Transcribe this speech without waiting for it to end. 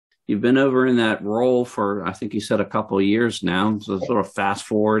you've been over in that role for, I think you said a couple of years now. So sort of fast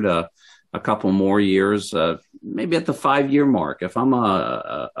forward a couple more years, maybe at the 5 year mark. If I'm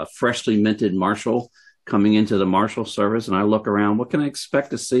a freshly minted marshal coming into the marshal service and I look around, what can I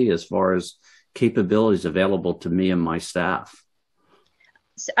expect to see as far as capabilities available to me and my staff?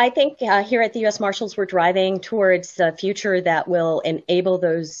 So I think here at the U.S. Marshals, we're driving towards a future that will enable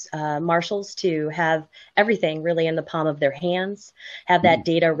those marshals to have everything really in the palm of their hands, have that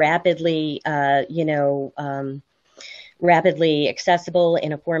data rapidly, rapidly accessible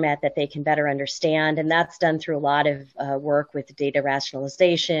in a format that they can better understand. And that's done through a lot of work with data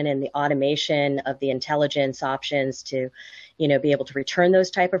rationalization and the automation of the intelligence options to, be able to return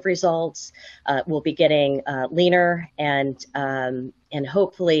those type of results. We'll be getting leaner and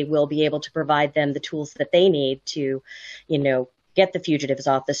hopefully we'll be able to provide them the tools that they need to, get the fugitives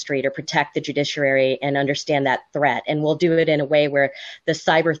off the street or protect the judiciary and understand that threat. And we'll do it in a way where the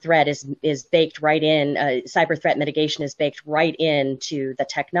cyber threat is baked right in, cyber threat mitigation is baked right into the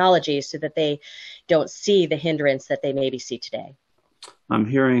technology so that they don't see the hindrance that they maybe see today. I'm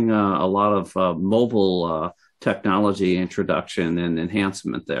hearing a lot of mobile technology introduction and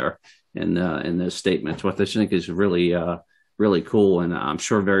enhancement there in those statements, what I think is really, really cool, and I'm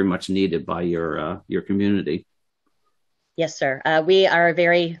sure very much needed by your community. Yes, sir. We are a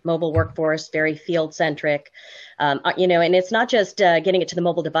very mobile workforce, very field-centric, and it's not just getting it to the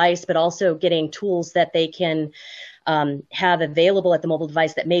mobile device, but also getting tools that they can have available at the mobile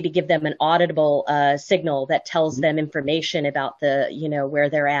device that maybe give them an auditable signal that tells them information about where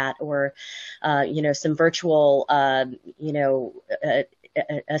they're at, or, some virtual,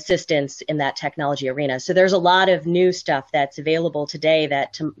 assistance in that technology arena. So there's a lot of new stuff that's available today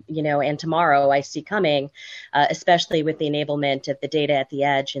that, and tomorrow I see coming, especially with the enablement of the data at the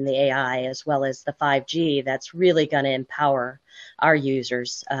edge and the AI, as well as the 5G, that's really going to empower our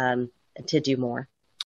users to do more.